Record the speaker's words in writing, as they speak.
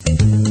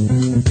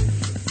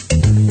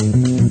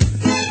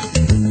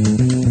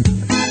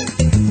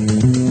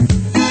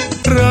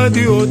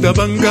راديو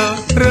دبنقا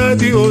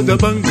راديو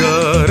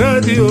دبنقا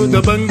راديو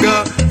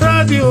دبنقا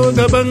راديو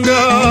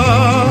دبنقا.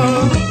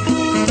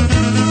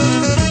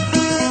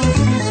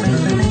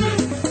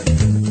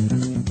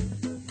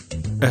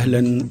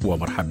 أهلا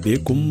ومرحبا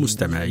بكم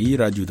مستمعي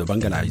راديو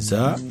دبنقا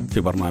الأعزاء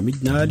في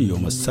برنامجنا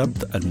ليوم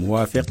السبت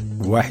الموافق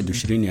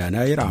 21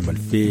 يناير عام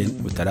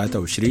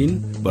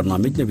 2023.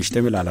 برنامجنا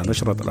بيشتمل على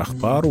نشرة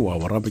الاخبار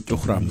وبرامج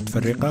أخرى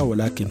متفرقة،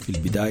 ولكن في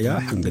البداية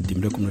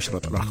حنقدم لكم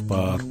نشرة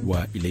الاخبار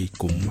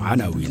وإليكم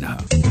عناوينها.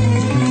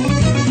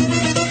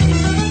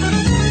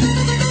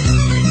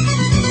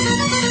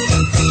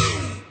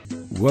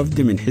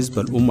 وفد من حزب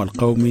الأمة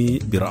القومي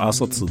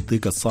برئاسة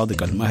صديق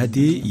الصادق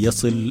المهدي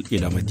يصل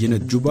إلى مدينة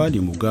جوبا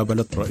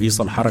لمقابلة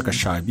رئيس الحركة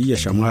الشعبية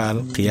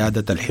شمال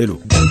قيادة الحلو.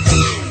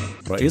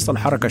 رئيس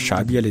الحركة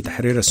الشعبية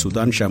لتحرير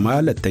السودان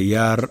شمال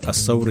التيار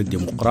الثوري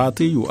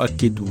الديمقراطي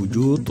يؤكد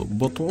وجود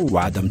بطء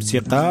وعدم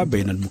ثقة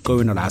بين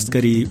المكون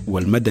العسكري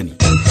والمدني.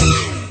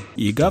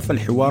 إيقاف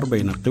الحوار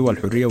بين قوى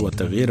الحرية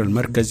والتغيير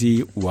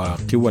المركزي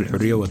وقوى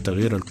الحرية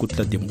والتغيير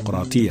الكتلة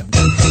الديمقراطية.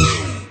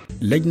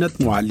 لجنة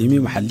معلمي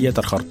محلية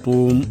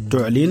الخرطوم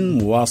تعلن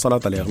مواصلة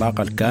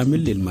الإغلاق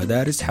الكامل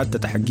للمدارس حتى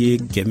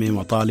تحقيق جميع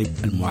مطالب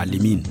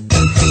المعلمين.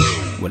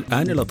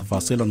 والآن إلى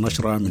تفاصيل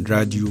النشرة من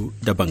راديو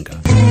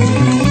دبنقا.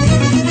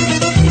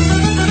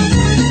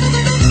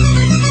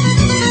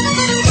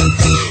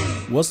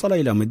 وصل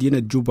إلى مدينة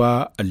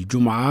جوبا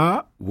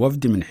الجمعة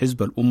وفد من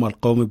حزب الأمة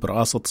القومي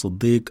برئاسة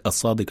صديق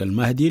الصادق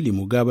المهدي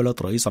لمقابلة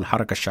رئيس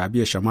الحركة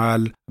الشعبية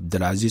شمال عبد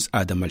العزيز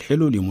آدم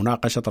الحلو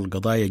لمناقشة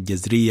القضايا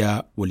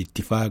الجذرية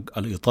والاتفاق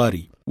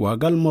الإطاري.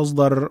 وقال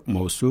مصدر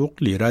موثوق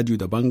لراديو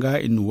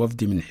دبنقا إنه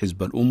وفد من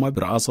حزب الأمة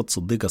برئاسة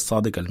صديق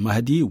الصادق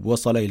المهدي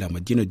وصل إلى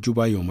مدينة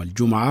جوبا يوم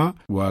الجمعة.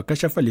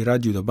 وكشف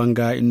لراديو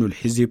دبنقا إنه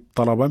الحزب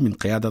طلب من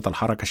قيادة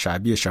الحركة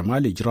الشعبية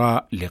شمال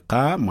إجراء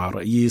لقاء مع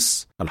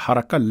رئيس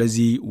الحركة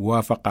الذي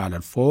وافق على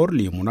الفور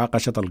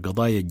لمناقشة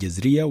القضايا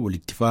الجذرية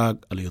والاتفاق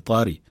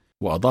الإطاري.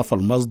 وأضاف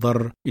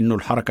المصدر إنه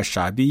الحركة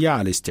الشعبية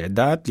على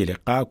استعداد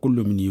للقاء كل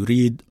من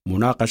يريد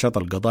مناقشة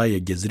القضايا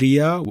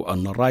الجذرية،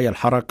 وأن رأي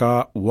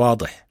الحركة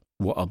واضح.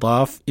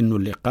 وأضاف إنه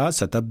اللقاء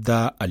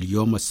ستبدأ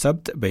اليوم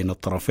السبت بين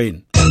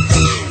الطرفين.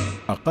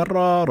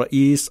 أقر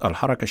رئيس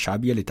الحركة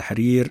الشعبية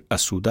لتحرير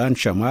السودان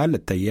شمال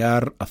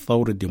التيار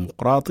الثوري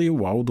الديمقراطي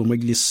وعضو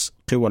مجلس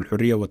قوى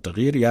الحرية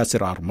والتغيير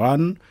ياسر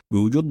عرمان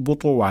بوجود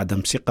بطء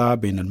وعدم ثقة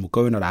بين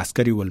المكون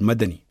العسكري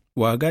والمدني.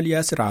 وقال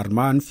ياسر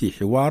عرمان في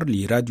حوار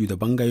لراديو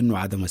دبنقا إنه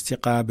عدم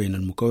الثقة بين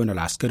المكون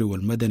العسكري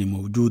والمدني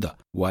موجودة،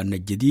 وأن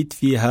الجديد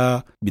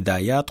فيها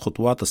بدايات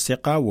خطوات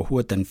الثقة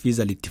وهو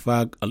تنفيذ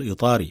الاتفاق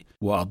الإطاري.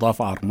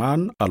 وأضاف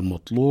عرمان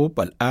المطلوب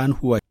الآن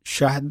هو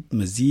شحذ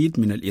مزيد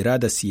من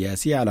الإرادة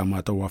السياسية على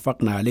ما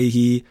توافقنا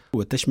عليه،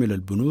 وتشمل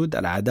البنود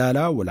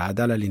العدالة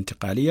والعدالة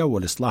الانتقالية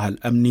والإصلاح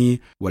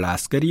الأمني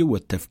والعسكري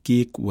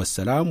والتفكيك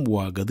والسلام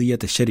وقضية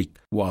الشرك.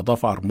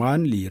 وأضاف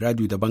عرمان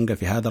لراديو دبنقا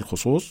في هذا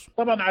الخصوص: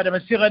 طبعا عدم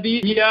الثقة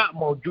دي هي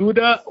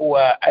موجودة،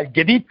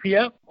 والجديد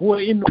فيها هو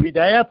إنه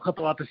بدايات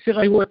خطوات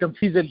الثقة هو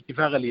تنفيذ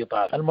الاتفاق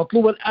الإطاري.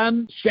 المطلوب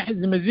الآن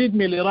شحذ مزيد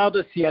من الإرادة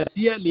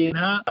السياسية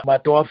لإنهاء ما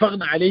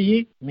توافقنا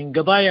عليه من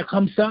قضايا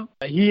 5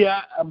 هي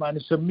ما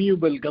نسميه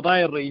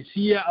بالقضايا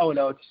الرئيسية أو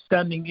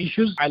outstanding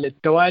issues على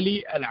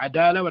التوالي: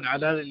 العدالة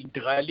والعدالة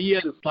الانتقالية،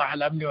 الإصلاح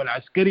الأمني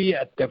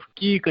والعسكري،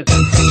 التفكيك.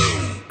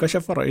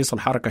 كشف رئيس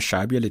الحركة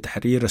الشعبية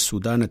لتحرير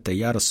السودان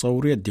التيار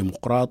الثوري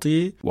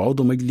الديمقراطي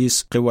وعضو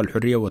مجلس قوى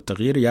الحرية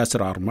والتغيير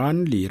ياسر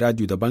عرمان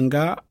لراديو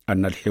دبنقا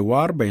أن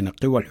الحوار بين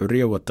قوى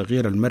الحرية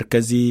والتغيير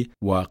المركزي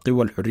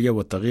وقوى الحرية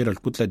والتغيير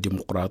الكتلة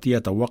الديمقراطية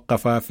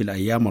توقف في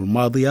الأيام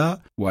الماضية،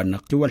 وأن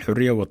قوى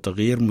الحرية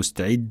والتغيير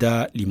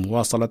مستعدة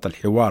لمواصلة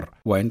الحوار.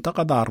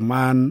 وانتقد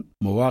عرمان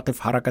مواقف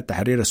حركة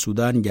تحرير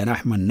السودان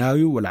جناح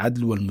مناوي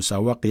والعدل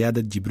والمساواة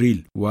قيادة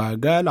جبريل.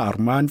 وقال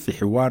عرمان في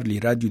حوار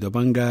لراديو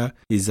دبنقا: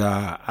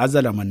 إذا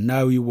عزل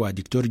مناوي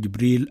ودكتور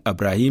جبريل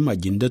إبراهيم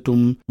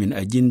أجندتهم من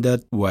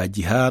أجندة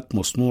وجهات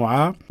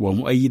مصنوعة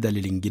ومؤيدة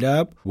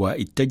للانقلاب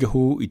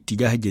واتجهوا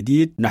اتجاه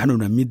جديد، نحن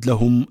نمد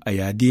لهم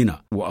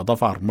أيادينا.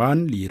 وأضاف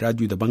عرمان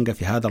لراديو دبنقا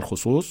في هذا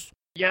الخصوص: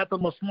 الجهات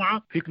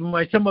المصنوعة في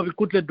ما يسمى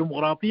بالكتلة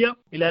الديمقراطية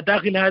إلى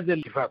داخل هذا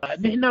الاتفاق.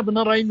 نحن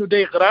بنرى إنه ده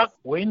إغراق،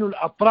 وإنه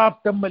الأطراف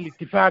تم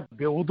الاتفاق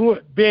بوضوح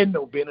بينه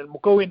وبين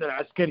المكون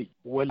العسكري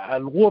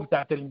والقوة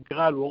بتاعت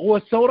الانتقال وقوة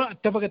الثورة.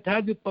 اتفقت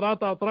هذه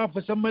الثلاثة أطراف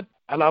فسمت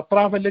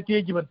الأطراف التي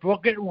يجب أن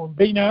توقع، ومن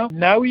بينها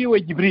ناوي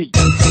وجبريل.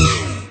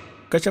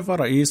 كشف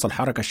رئيس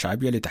الحركة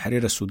الشعبية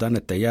لتحرير السودان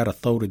التيار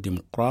الثوري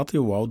الديمقراطي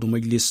وعضو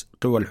مجلس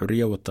قوى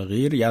الحرية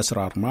والتغيير ياسر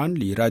عرمان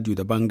لراديو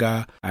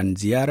دبنقا عن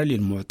زيارة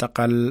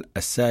للمعتقل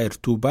السائر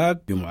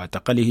توباك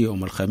بمعتقله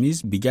يوم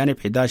الخميس بجانب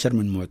 11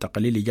 من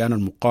معتقلي لجان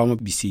المقاومة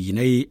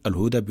بسجني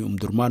الهدى بأم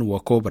درمان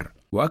وكوبر.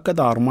 وأكد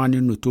عرمان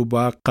أن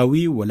توباك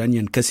قوي ولن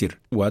ينكسر.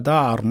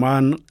 وداع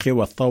عرمان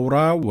قوى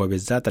الثورة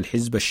وبالذات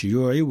الحزب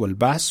الشيوعي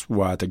والبعث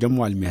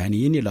وتجمع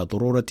المهنيين إلى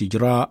ضرورة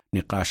إجراء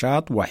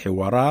نقاشات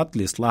وحوارات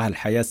لإصلاح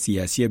الحياة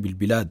السياسية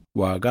بالبلاد.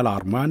 وقال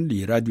عرمان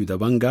لراديو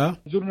دبنقا: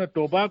 زرنا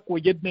التوباك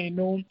وجدنا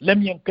أنه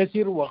لم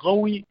ينكسر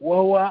وقوي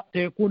وهو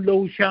سيكون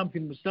له شام في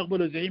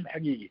المستقبل وزعيم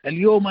حقيقي.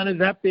 اليوم أنا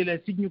ذهبت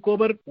إلى سجن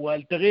كوبر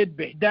والتقيت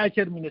ب11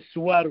 من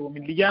السوار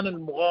ومن لجان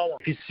المقاومة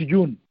في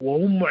السجون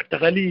وهم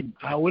معتقلين.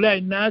 هؤلاء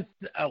الناس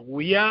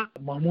أغوياء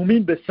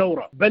مهمومين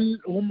بالثورة، بل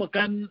هم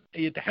كان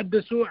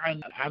يتحدثوا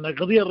عن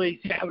القضية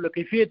الرئيسية حول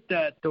كيفية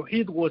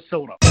توحيد قوى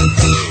الثورة.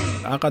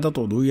 عقدت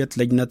عضوية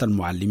لجنة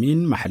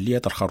المعلمين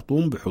محلية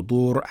الخرطوم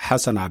بحضور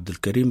حسن عبد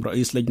الكريم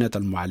رئيس لجنة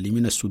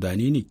المعلمين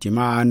السودانيين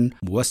اجتماعا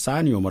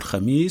موسعا يوم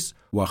الخميس،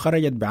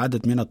 وخرجت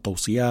بعدد من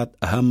التوصيات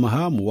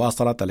أهمها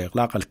مواصلة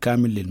الإغلاق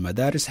الكامل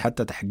للمدارس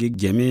حتى تحقيق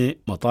جميع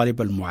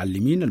مطالب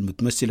المعلمين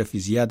المتمثلة في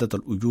زيادة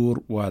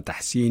الأجور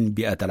وتحسين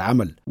بيئة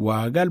العمل.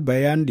 وقال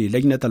بيان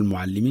للجنة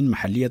المعلمين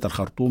محلية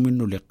الخرطوم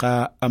إنه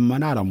اللقاء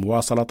أمن على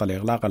مواصلة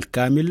الإغلاق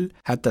الكامل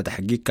حتى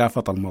تحقيق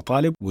كافة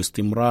المطالب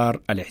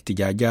واستمرار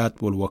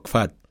الاحتجاجات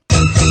والوقفات.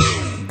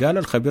 قال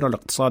الخبير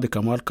الاقتصادي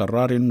كمال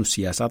كرار إنه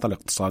السياسات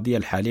الاقتصادية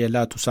الحالية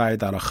لا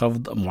تساعد على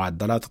خفض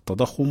معدلات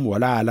التضخم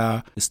ولا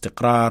على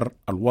استقرار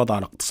الوضع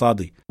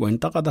الاقتصادي.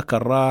 وانتقد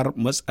كرار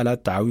مسألة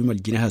تعويم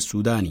الجنيه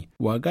السوداني،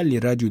 وقال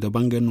لراديو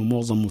دبنقا إنه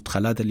معظم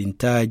مدخلات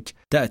الإنتاج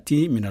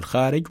تأتي من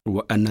الخارج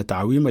وأن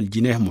تعويم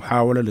الجنيه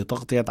محاولة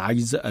لتغطية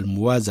عجز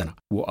الموازنة.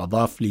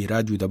 وأضاف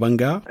لراديو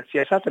دبنقا: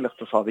 السياسات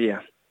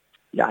الاقتصادية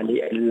يعني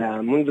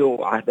منذ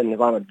عهد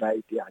النظام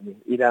البائد يعني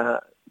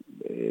إلى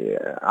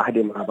عهد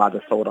ما بعد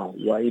الثورة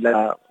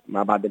وإلى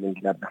ما بعد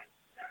الانقلاب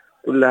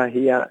كلها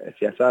هي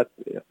سياسات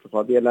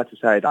اقتصادية لا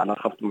تساعد على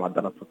خفض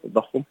معدلات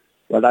التضخم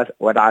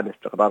ولا على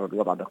استقرار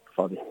الوضع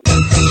الاقتصادي.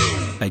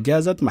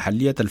 أجازت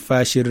محلية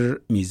الفاشر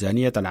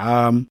ميزانية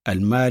العام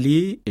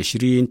المالي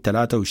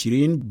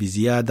 2023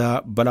 بزيادة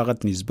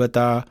بلغت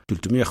نسبتها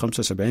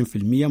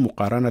 375%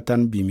 مقارنة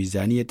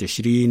بميزانية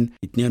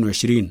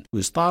 2022.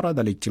 واستعرض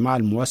الاجتماع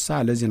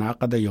الموسع الذي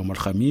انعقد يوم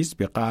الخميس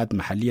بقاعة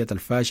محلية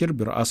الفاشر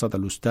برئاسة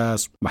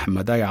الأستاذ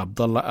محمداي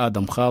عبد الله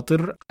آدم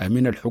خاطر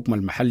أمين الحكم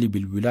المحلي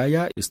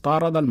بالولاية،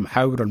 استعرض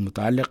المحاور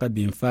المتعلقة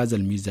بإنفاذ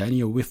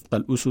الميزانية وفق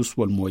الأسس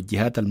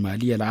والموجهات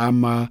المالية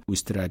العامة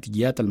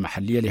واستراتيجيات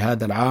المحلية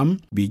لهذا العام،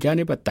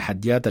 بجانب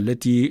التحديات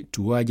التي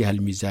تواجه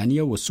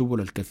الميزانية والسبل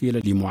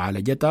الكفيلة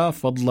لمعالجتها،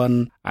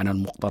 فضلا عن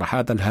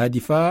المقترحات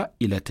الهادفة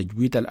إلى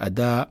تجويد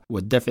الأداء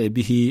والدفع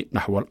به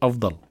نحو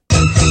الأفضل.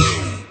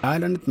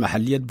 أعلنت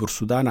محلية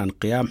بورسودان عن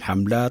قيام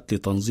حملات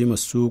لتنظيم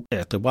السوق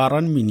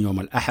اعتبارا من يوم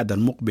الأحد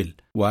المقبل.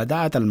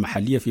 ودعت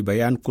المحلية في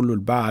بيان كل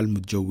الباعة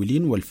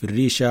المتجولين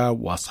والفريشة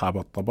وأصحاب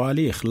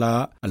الطبالي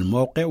إخلاء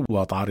الموقع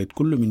وتعرض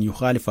كل من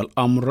يخالف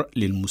الأمر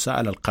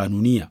للمساءلة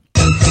القانونية.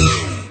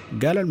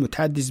 قال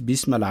المتحدث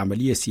باسم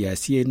العملية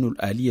السياسية إنه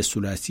الآلية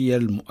الثلاثية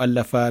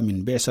المؤلفة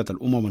من بعثة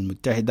الأمم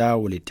المتحدة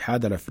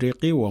والاتحاد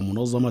الأفريقي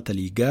ومنظمة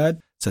الإيجاد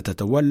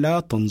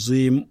ستتولى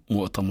تنظيم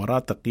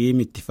مؤتمرات تقييم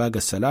اتفاق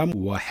السلام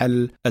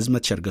وحل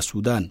أزمة شرق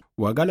السودان.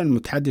 وقال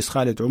المتحدث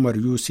خالد عمر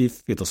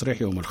يوسف في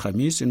تصريح يوم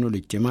الخميس إنه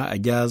الاجتماع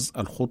أجاز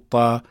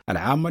الخطة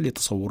العامة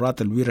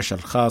لتصورات الورش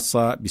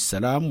الخاصة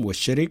بالسلام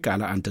والشرك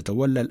على أن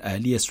تتولى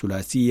الآلية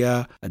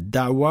الثلاثية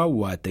الدعوة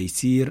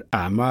وتيسير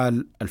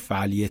أعمال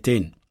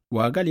الفعاليتين.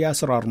 وقال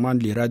ياسر أرمان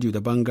لراديو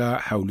دبنقا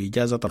حول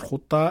إجازة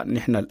الخطة: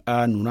 نحن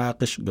الآن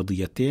نناقش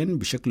قضيتين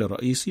بشكل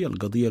رئيسي.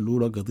 القضية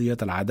الأولى قضية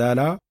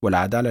العدالة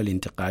والعدالة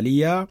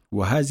الانتقالية،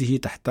 وهذه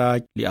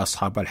تحتاج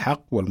لأصحاب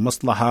الحق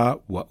والمصلحة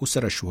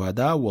وأسر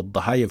الشهداء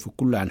والضحايا في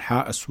كل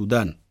أنحاء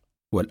السودان.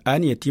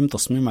 والآن يتم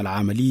تصميم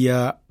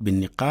العملية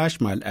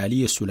بالنقاش مع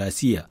الآلية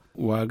الثلاثية.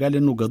 وقال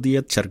إنه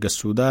قضية شرق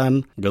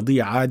السودان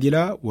قضية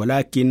عادلة،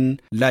 ولكن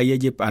لا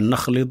يجب أن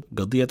نخلط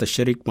قضية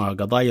الشرك مع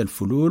قضايا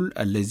الفلول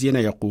الذين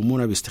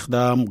يقومون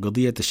باستخدام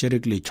قضية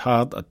الشرك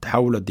لإجهاض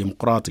التحول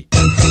الديمقراطي.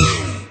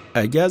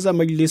 أجاز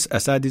مجلس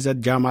أساتذة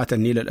جامعة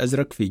النيل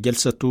الأزرق في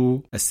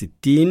جلسته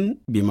 60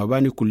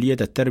 بمباني كلية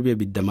التربية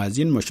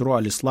بالدمازين مشروع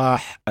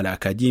الإصلاح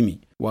الأكاديمي.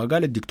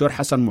 وقال الدكتور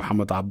حسن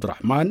محمد عبد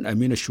الرحمن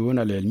أمين الشؤون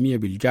العلمية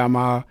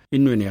بالجامعة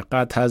إنه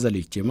انعقاد هذا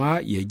الاجتماع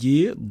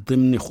يجي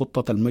ضمن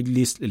خطة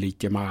المجلس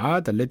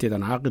للاجتماعات التي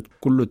تنعقد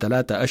كل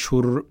 3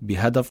 أشهر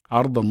بهدف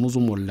عرض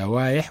النظم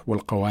واللوائح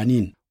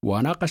والقوانين.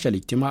 وناقش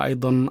الاجتماع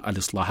أيضا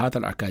الإصلاحات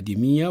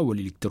الأكاديمية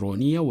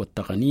والإلكترونية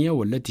والتقنية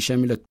والتي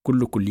شملت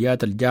كل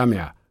كليات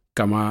الجامعة.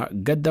 كما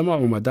قدم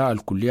عمداء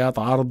الكليات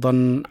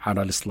عرضا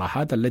على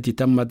الإصلاحات التي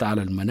تمت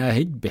على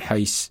المناهج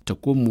بحيث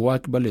تكون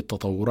مواكبة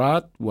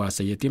للتطورات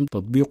وسيتم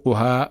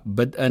تطبيقها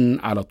بدءا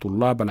على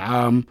طلاب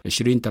العام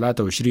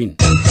 2023.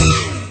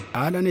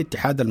 أعلن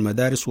اتحاد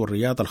المدارس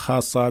والرياض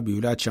الخاصة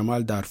بولاية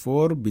شمال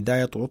دارفور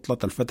بداية عطلة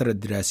الفترة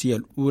الدراسية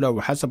الأولى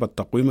وحسب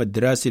التقويم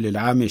الدراسي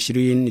للعام 2022-2023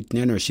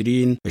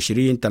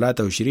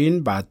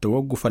 بعد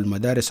توقف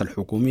المدارس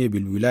الحكومية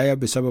بالولاية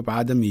بسبب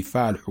عدم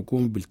إيفاء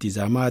الحكومة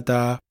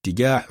بالتزاماتها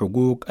تجاه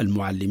حقوق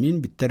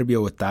المعلمين بالتربية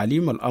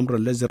والتعليم، الأمر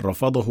الذي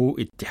رفضه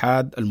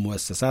اتحاد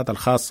المؤسسات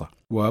الخاصة.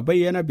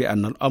 وبين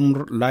بأن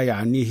الأمر لا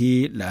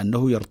يعنيه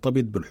لأنه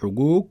يرتبط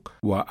بالحقوق.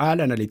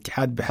 وأعلن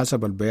الاتحاد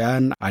بحسب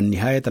البيان عن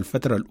نهاية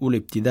الفترة الأولى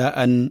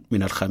ابتداء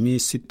من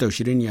الخميس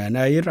 26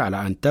 يناير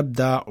على أن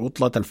تبدأ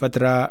عطلة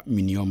الفترة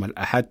من يوم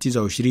الأحد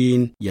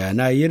 29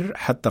 يناير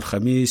حتى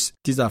الخميس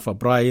 9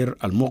 فبراير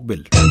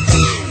المقبل.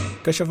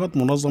 كشفت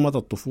منظمة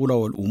الطفولة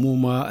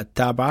والأمومة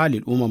التابعة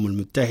للأمم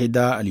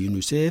المتحدة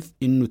اليونيسيف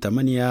إنه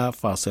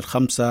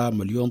 8.5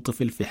 مليون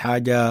طفل في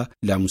حاجة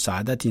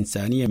لمساعدات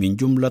إنسانية من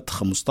جملة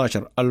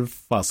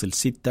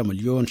 15.6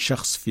 مليون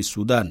شخص في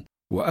السودان.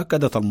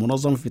 وأكدت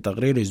المنظمة في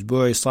تقرير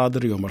أسبوعي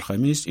صادر يوم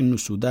الخميس إنه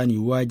السودان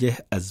يواجه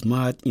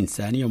أزمات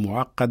إنسانية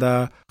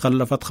معقدة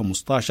خلفت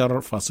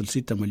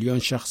 15.6 مليون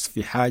شخص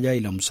في حاجة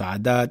إلى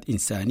مساعدات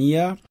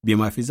إنسانية،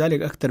 بما في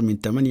ذلك أكثر من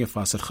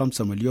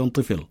 8.5 مليون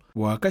طفل.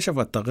 وكشف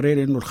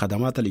التقرير إنه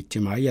الخدمات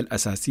الاجتماعية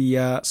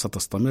الأساسية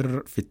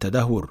ستستمر في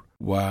التدهور،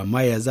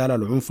 وما يزال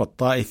العنف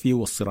الطائفي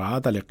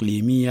والصراعات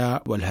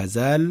الإقليمية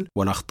والهزال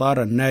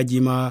والأخطار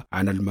الناجمة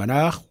عن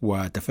المناخ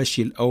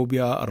وتفشي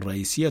الأوبئة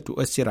الرئيسية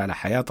تؤثر على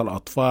حياة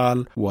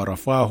الأطفال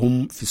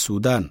ورفاههم في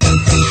السودان.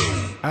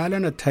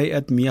 أعلنت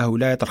هيئة مياه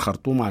ولاية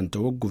الخرطوم عن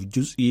توقف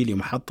جزئي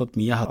لمحطة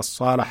مياه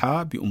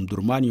الصالحة بأم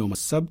درمان يوم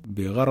السبت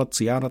بغرض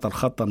صيانة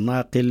الخط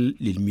الناقل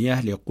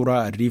للمياه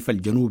لقرى الريف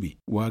الجنوبي.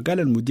 وقال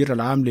المدير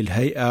العام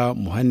للهيئة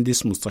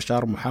مهندس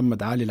مستشار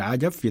محمد علي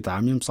العجب في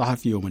تعميم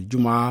صحفي يوم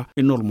الجمعة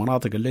إنه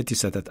المناطق التي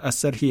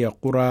ستتأثر هي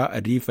قرى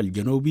الريف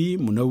الجنوبي،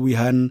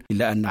 منوها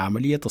إلى أن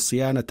عملية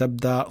الصيانة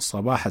تبدأ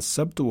صباح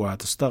السبت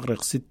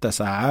وتستغرق 6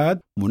 ساعات،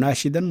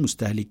 مناشدا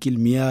مستهلكي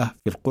المياه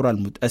في القرى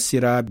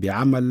المتأثرة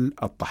بعمل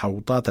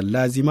التحوطات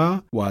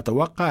اللازمة.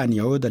 وأتوقع أن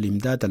يعود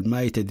الإمداد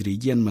المائي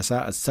تدريجيا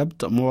مساء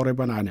السبت،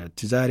 معربا عن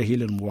اعتذاره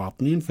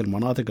للمواطنين في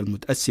المناطق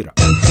المتأثرة.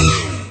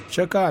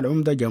 شكى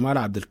العمدة جمال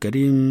عبد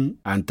الكريم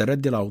عن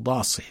تردي الأوضاع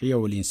الصحية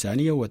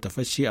والإنسانية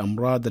وتفشي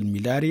أمراض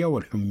الملاريا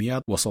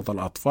والحميات وسط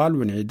الأطفال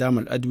وانعدام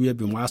الأدوية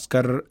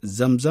بمعسكر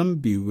زمزم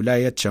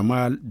بولاية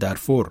شمال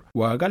دارفور.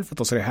 وقال في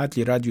تصريحات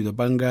لراديو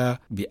دبنقا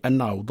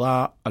بأن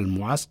أوضاع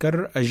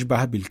المعسكر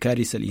أشبه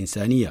بالكارثة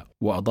الإنسانية.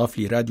 وأضاف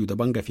لراديو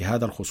دبنقا في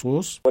هذا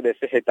الخصوص: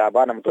 الصحة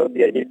تعبانة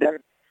متردية جدا،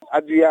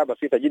 أدوية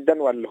بسيطة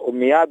جدا،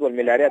 والحميات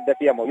والملاريات ده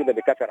فيها موجودة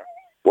بكثرة.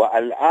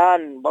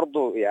 والآن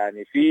برضو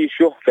يعني في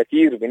شه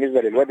كثير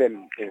بالنسبة للوضع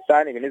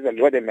الإنساني، بالنسبة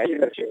للوضع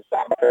المعيشي شيء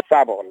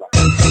صعبة والله.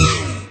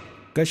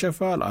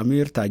 كشف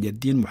الأمير تاج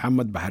الدين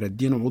محمد بحر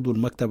الدين عضو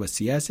المكتب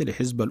السياسي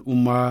لحزب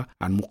الأمة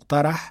عن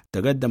مقترح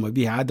تقدم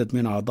به عدد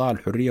من أعضاء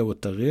الحرية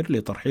والتغيير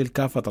لترحيل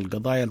كافة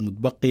القضايا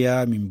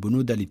المتبقية من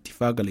بنود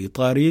الاتفاق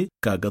الإطاري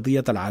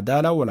كقضية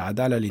العدالة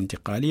والعدالة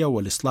الانتقالية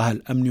والإصلاح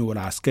الأمني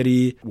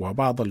والعسكري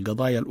وبعض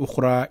القضايا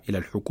الأخرى إلى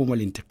الحكومة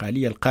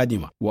الانتقالية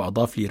القادمة.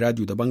 وأضاف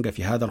لراديو دبنقا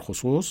في هذا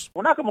الخصوص: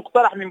 هناك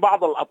مقترح من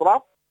بعض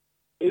الأطراف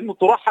إنه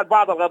ترحل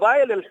بعض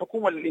القضايا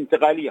للحكومة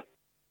الانتقالية،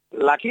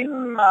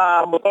 لكن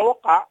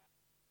متوقع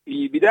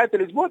في بداية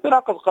الأسبوع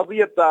تناقض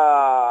قضية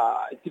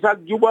اتفاق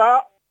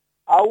جوبا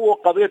أو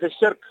قضية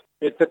الشرق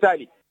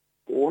بالتتالي،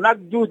 وهناك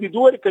جهد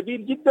دولي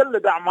كبير جدا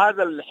لدعم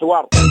هذا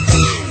الحوار.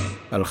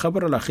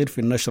 الخبر الأخير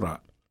في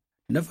النشرة: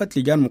 نفت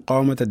لجان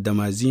مقاومة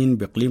الدمازين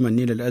بإقليم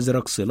النيل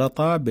الأزرق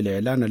صلتها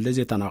بالإعلان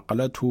الذي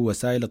تناقلته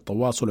وسائل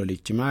التواصل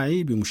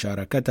الاجتماعي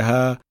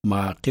بمشاركتها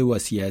مع قوى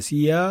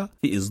سياسية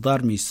في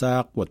إصدار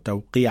ميثاق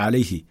والتوقيع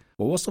عليه.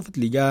 ووصفت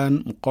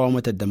لجان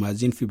مقاومة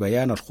الدمازين في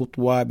بيان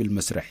الخطوة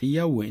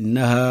بالمسرحية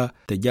وإنها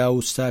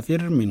تجاوز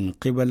سافر من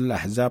قبل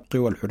أحزاب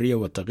قوى الحرية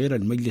والتغيير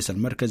المجلس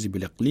المركزي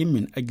بالإقليم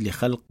من أجل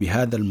خلق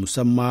بهذا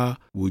المسمى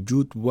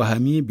وجود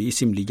وهمي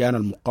باسم لجان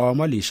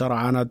المقاومة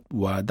لشرعنة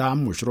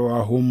ودعم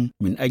مشروعهم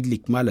من أجل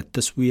إكمال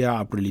التسوية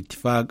عبر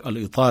الاتفاق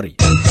الإطاري.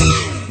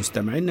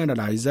 مستمعينا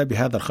الأعزاء،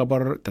 بهذا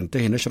الخبر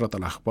تنتهي نشرة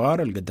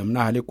الأخبار اللي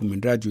قدمناها لكم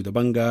من راديو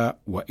دبنقا،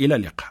 وإلى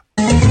اللقاء.